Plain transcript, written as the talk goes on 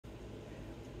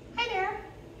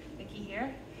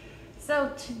here.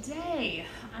 So today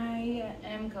I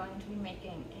am going to be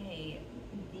making a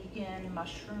vegan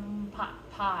mushroom pot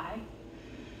pie.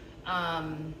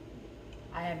 Um,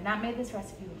 I have not made this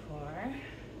recipe before,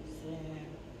 so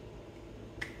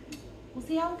we'll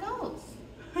see how it goes.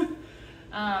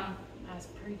 um, as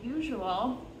per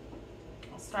usual,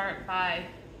 I'll start by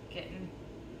getting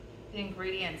the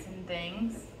ingredients and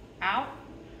things out,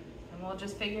 and we'll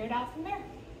just figure it out from there.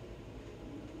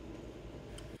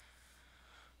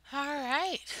 All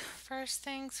right, first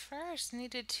things first,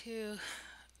 needed to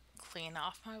clean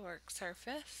off my work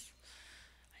surface.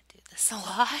 I do this a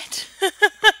lot.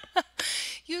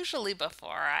 Usually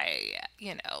before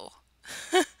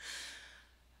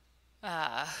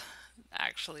uh,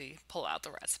 actually pull out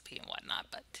the recipe and whatnot,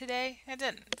 but today I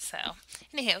didn't. So,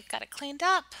 anyhow, got it cleaned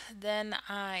up. Then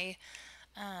I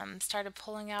started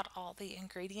pulling out all the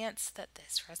ingredients that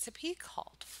this recipe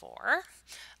called for.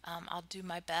 I'll do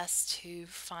my best to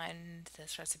find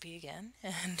this recipe again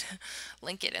and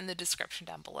link it in the description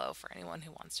down below for anyone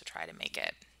who wants to try to make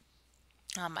it.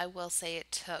 I will say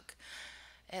it took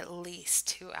at least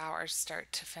 2 hours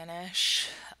start to finish.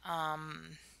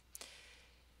 And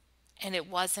it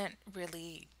wasn't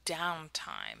really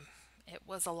downtime. It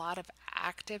was a lot of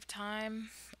active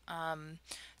time.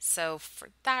 So for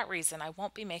that reason, I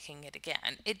won't be making it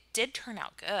again. It did turn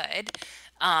out good.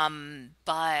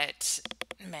 But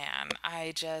man,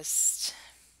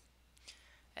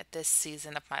 at this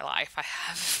season of my life, I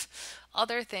have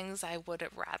other things I would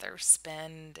rather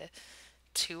spend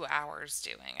 2 hours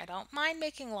doing. I don't mind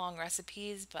making long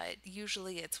recipes, but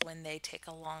usually it's when they take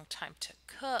a long time to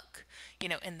cook,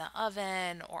 in the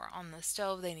oven or on the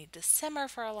stove. They need to simmer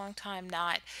for a long time,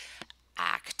 not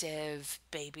active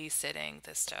babysitting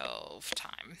the stove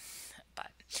time.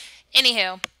 But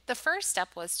anywho, the first step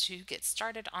was to get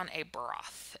started on a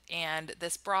broth, and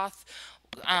this broth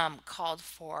called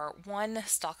for one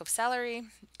stalk of celery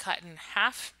cut in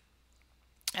half,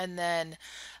 and then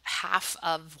half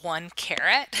of one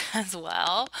carrot as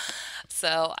well.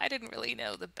 So I didn't really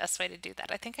know the best way to do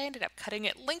that. I think I ended up cutting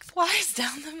it lengthwise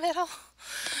down the middle,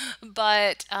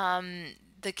 but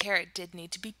the carrot did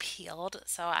need to be peeled,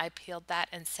 so I peeled that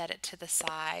and set it to the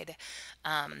side.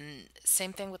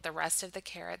 Same thing with the rest of the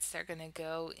carrots. They're going to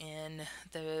go in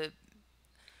the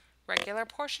regular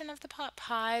portion of the pot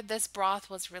pie. This broth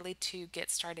was really to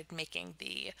get started making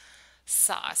the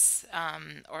sauce,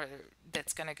 or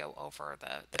that's going to go over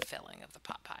the filling of the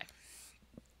pot pie.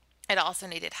 It also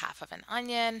needed half of an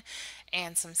onion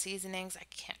and some seasonings. I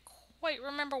can't quite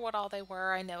remember what all they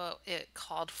were. I know it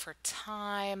called for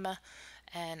thyme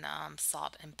and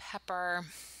salt and pepper.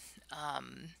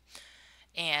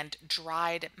 And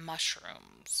dried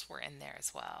mushrooms were in there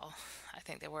as well. I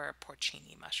think they were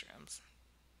porcini mushrooms.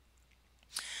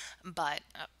 But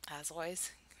as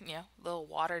always, little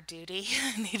water duty.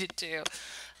 Needed to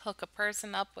hook a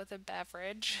person up with a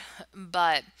beverage.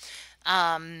 But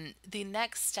the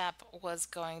next step was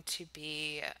going to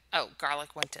be, oh,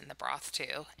 garlic went in the broth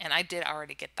too. And I did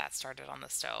already get that started on the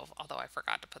stove, although I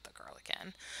forgot to put the garlic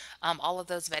in. All of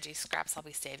those veggie scraps I'll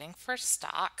be saving for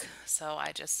stock. So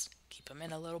I just keep them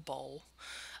in a little bowl.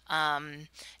 And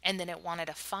then it wanted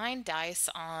a fine dice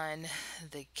on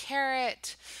the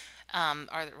carrot,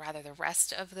 or rather the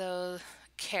rest of the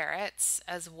carrots,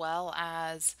 as well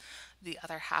as the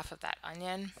other half of that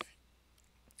onion.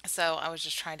 So I was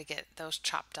just trying to get those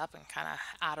chopped up and kind of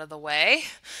out of the way,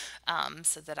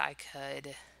 so that I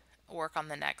could work on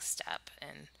the next step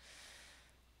and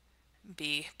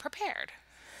be prepared.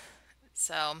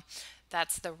 So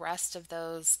that's the rest of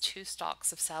those two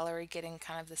stalks of celery getting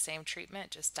kind of the same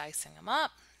treatment, just dicing them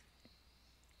up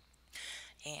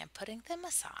and putting them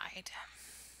aside.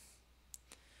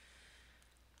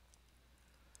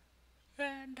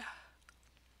 And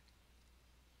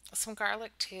some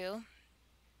garlic too.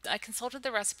 I consulted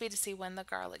the recipe to see when the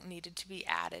garlic needed to be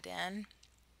added in,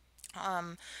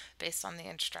 based on the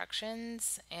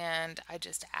instructions, and I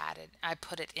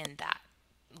put it in that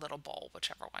little bowl,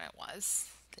 whichever one it was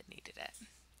that needed it.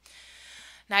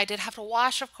 Now I did have to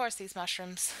wash, of course, these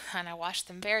mushrooms, and I washed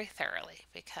them very thoroughly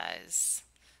because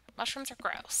mushrooms are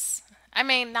gross. I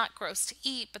mean, not gross to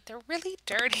eat, but they're really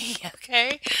dirty,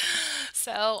 okay?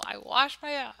 So I washed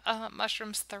my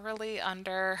mushrooms thoroughly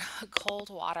under cold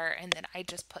water, and then I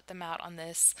just put them out on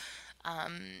this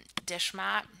dish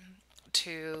mat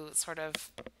to sort of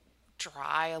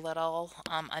dry a little,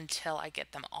 until I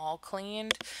get them all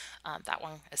cleaned. That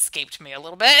one escaped me a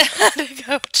little bit to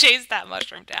go chase that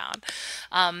mushroom down.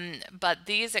 But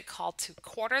these, it called to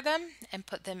quarter them and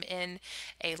put them in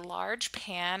a large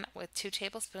pan with 2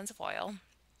 tablespoons of oil.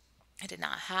 I did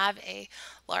not have a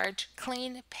large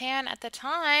clean pan at the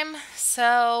time,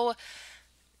 so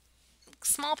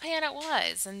small pan it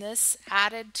was, and this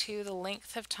added to the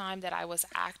length of time that I was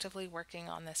actively working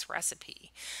on this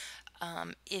recipe.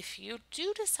 If you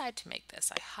do decide to make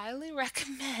this, I highly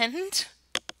recommend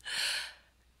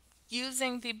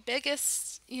using the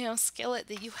biggest, skillet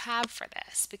that you have for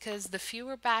this, because the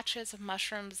fewer batches of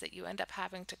mushrooms that you end up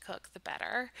having to cook, the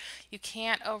better. You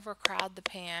can't overcrowd the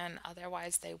pan,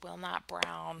 otherwise they will not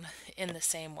brown in the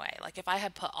same way. Like if I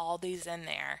had put all these in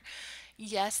there,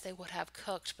 yes, they would have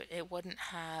cooked, but it wouldn't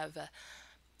have,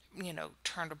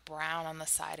 turned brown on the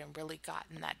side and really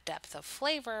gotten that depth of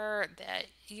flavor that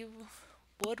you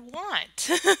would want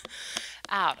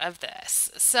out of this.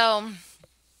 So,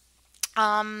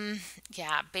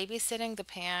 yeah, babysitting the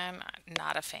pan,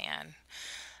 not a fan.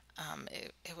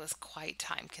 It was quite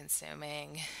time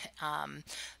consuming.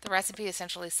 The recipe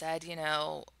essentially said,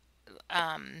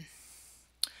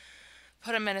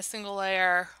 put them in a single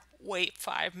layer, wait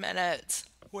 5 minutes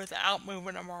without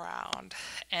moving them around.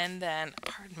 And then,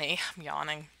 pardon me, I'm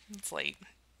yawning. It's late.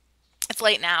 It's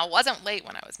late now. It wasn't late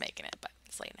when I was making it, but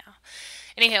it's late now.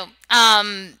 Anywho,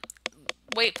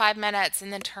 wait 5 minutes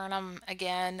and then turn them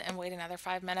again and wait another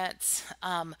 5 minutes.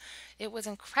 It was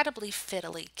incredibly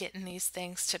fiddly getting these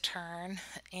things to turn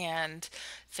and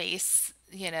face,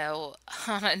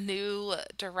 on a new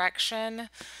direction.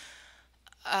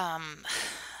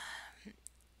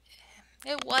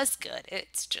 It was good.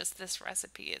 It's just this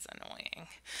recipe is annoying.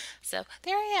 So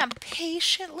there I am,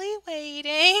 patiently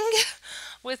waiting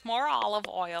with more olive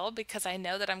oil because I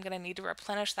know that I'm going to need to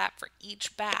replenish that for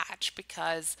each batch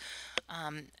because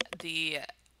the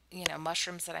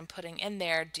mushrooms that I'm putting in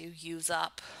there do use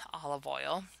up olive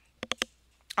oil,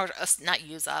 or not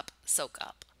use up, soak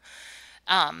up.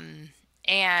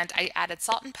 And I added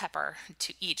salt and pepper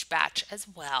to each batch as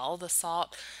well. The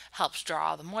salt helps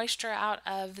draw the moisture out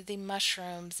of the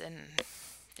mushrooms, and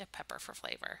pepper for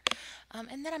flavor.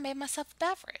 And then I made myself a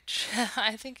beverage.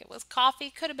 I think it was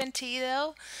coffee, could have been tea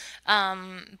though.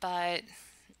 But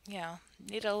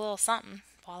needed a little something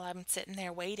while I'm sitting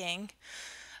there waiting.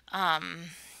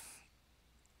 And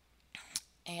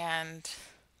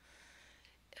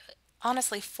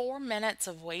honestly, 4 minutes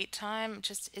of wait time,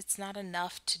 just it's not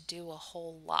enough to do a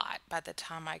whole lot by the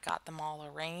time I got them all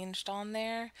arranged on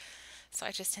there. So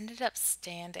I just ended up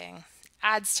standing.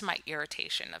 Adds to my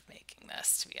irritation of making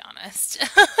this, to be honest.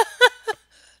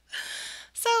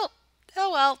 So,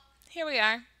 oh well, here we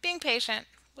are, being patient,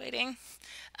 waiting.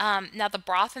 Now the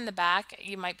broth in the back,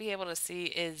 you might be able to see,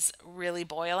 is really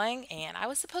boiling, and I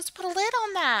was supposed to put a lid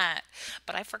on that,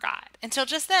 but I forgot until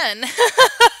just then.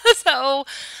 So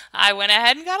I went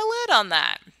ahead and got a lid on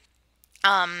that.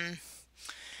 Um,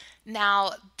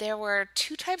 Now there were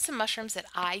two types of mushrooms that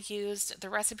I used. The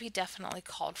recipe definitely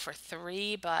called for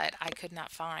three, but I could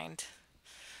not find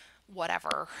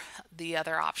whatever the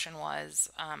other option was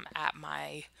at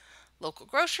my local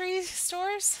grocery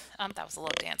stores. That was a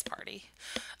little dance party.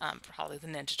 Probably the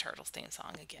Ninja Turtles theme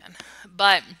song again.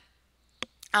 But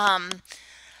um,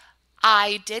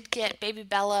 I did get baby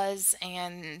bellas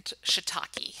and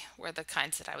shiitake were the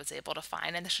kinds that I was able to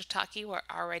find. And the shiitake were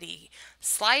already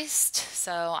sliced,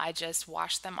 so I just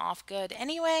washed them off good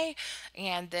anyway.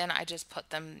 And then I just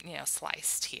put them,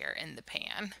 sliced here in the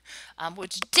pan,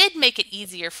 which did make it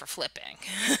easier for flipping.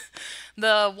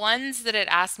 The ones that it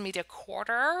asked me to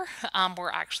quarter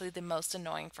were actually the most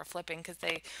annoying for flipping because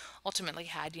they ultimately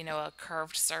had, a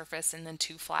curved surface and then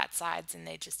two flat sides, and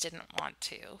they just didn't want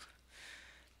to.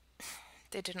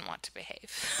 They didn't want to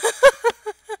behave.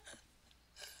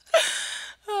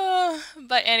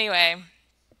 But anyway,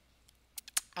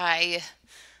 I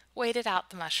waited out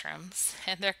the mushrooms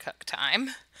and their cook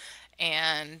time,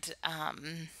 and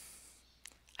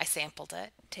I sampled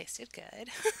it. It tasted good.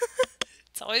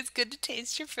 It's always good to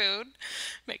taste your food.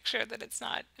 Make sure that it's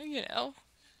not,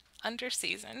 under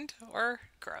seasoned or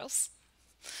gross.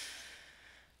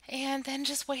 And then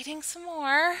just waiting some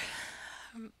more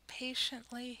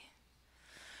patiently.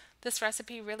 This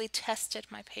recipe really tested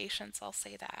my patience, I'll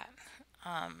say that.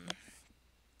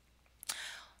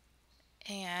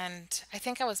 And I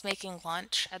think I was making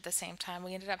lunch at the same time.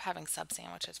 We ended up having sub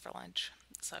sandwiches for lunch.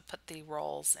 So I put the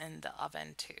rolls in the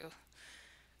oven to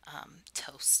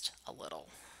toast a little.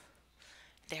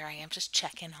 There I am, just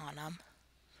checking on them.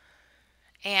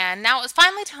 And now it was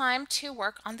finally time to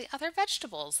work on the other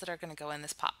vegetables that are going to go in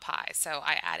this pot pie. So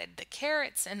I added the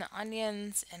carrots and the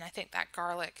onions and I think that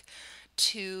garlic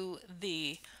to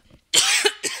the,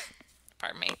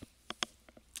 pardon me,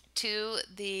 to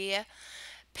the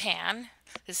pan.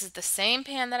 This is the same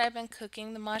pan that I've been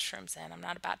cooking the mushrooms in. I'm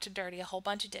not about to dirty a whole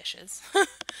bunch of dishes.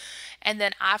 And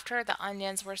then after the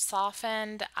onions were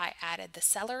softened, I added the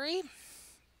celery.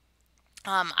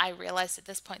 I realized at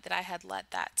this point that I had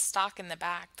let that stock in the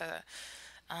back, the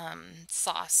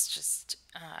sauce, just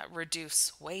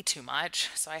reduce way too much.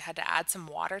 So I had to add some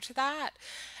water to that.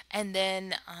 And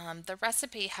then the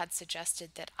recipe had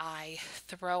suggested that I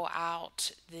throw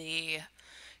out the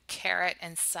carrot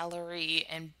and celery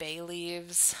and bay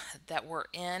leaves that were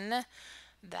in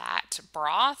that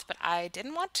broth, but I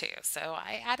didn't want to, so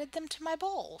I added them to my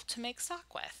bowl to make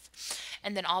stock with.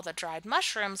 And then all the dried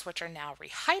mushrooms, which are now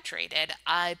rehydrated,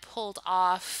 I pulled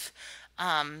off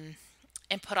and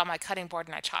put on my cutting board,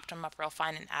 and I chopped them up real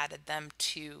fine and added them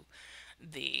to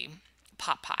the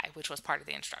pot pie, which was part of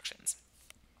the instructions.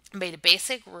 Made a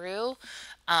basic roux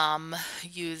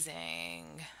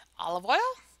using olive oil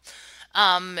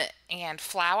and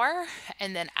flour,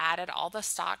 and then added all the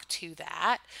stock to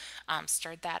that.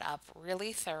 Stirred that up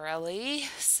really thoroughly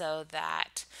so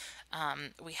that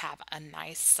we have a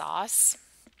nice sauce.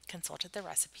 Consulted the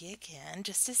recipe again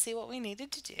just to see what we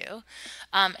needed to do.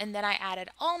 And then I added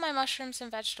all my mushrooms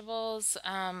and vegetables,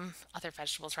 other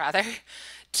vegetables rather,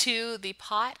 to the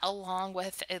pot along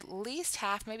with at least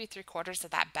half, maybe 3/4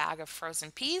 of that bag of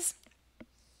frozen peas.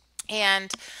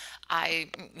 And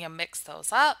I, mixed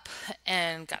those up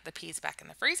and got the peas back in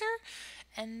the freezer.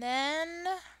 And then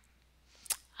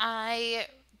I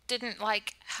didn't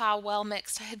like how well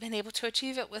mixed I had been able to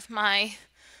achieve it with my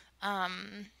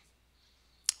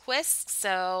whisk,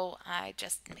 so I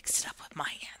just mixed it up with my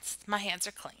hands. My hands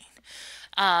are clean.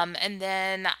 And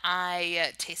then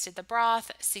I tasted the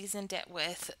broth, seasoned it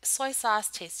with soy sauce,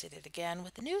 tasted it again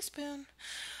with a new spoon,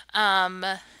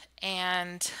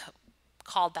 and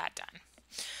called that done.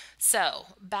 So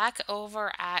back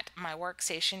over at my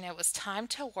workstation, it was time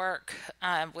to work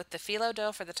with the phyllo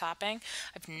dough for the topping.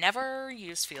 I've never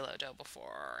used phyllo dough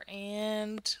before,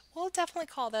 and we'll definitely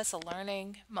call this a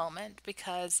learning moment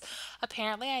because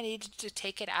apparently I needed to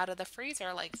take it out of the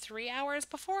freezer like 3 hours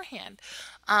beforehand.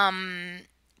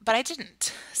 But I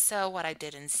didn't. So what I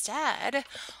did instead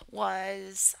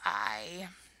was I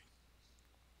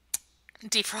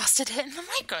defrosted it in the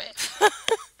microwave.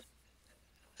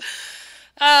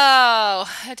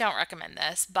 Oh, I don't recommend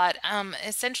this, but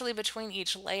essentially between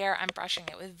each layer, I'm brushing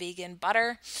it with vegan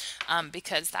butter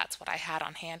because that's what I had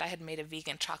on hand. I had made a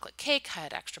vegan chocolate cake, I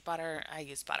had extra butter, I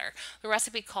used butter. The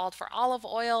recipe called for olive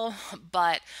oil,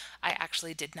 but I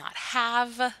actually did not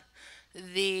have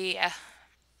the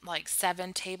like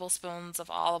 7 tablespoons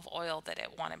of olive oil that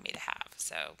it wanted me to have,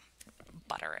 so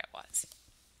butter it was.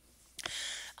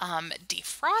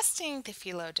 Defrosting the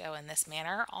phyllo dough in this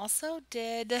manner also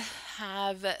did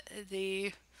have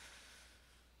the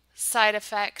side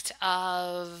effect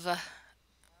of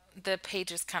the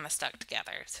pages kind of stuck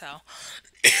together. So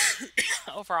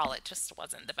overall, it just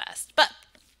wasn't the best. But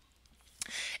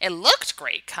it looked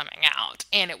great coming out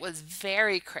and it was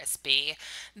very crispy.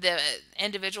 The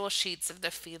individual sheets of the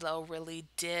phyllo really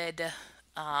did,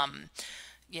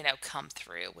 come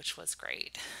through, which was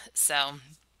great. So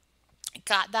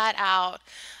got that out.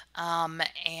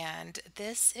 And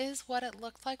this is what it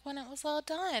looked like when it was all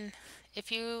done.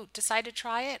 If you decide to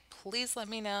try it, please let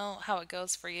me know how it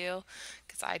goes for you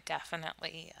because I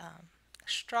definitely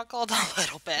struggled a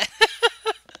little bit.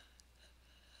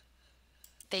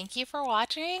 Thank you for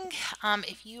watching.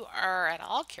 If you are at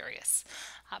all curious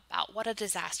about what a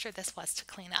disaster this was to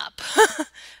clean up,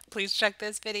 please check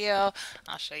this video.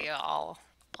 I'll show you all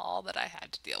that I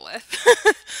had to deal with.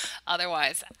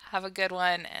 Otherwise, have a good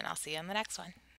one and I'll see you in the next one.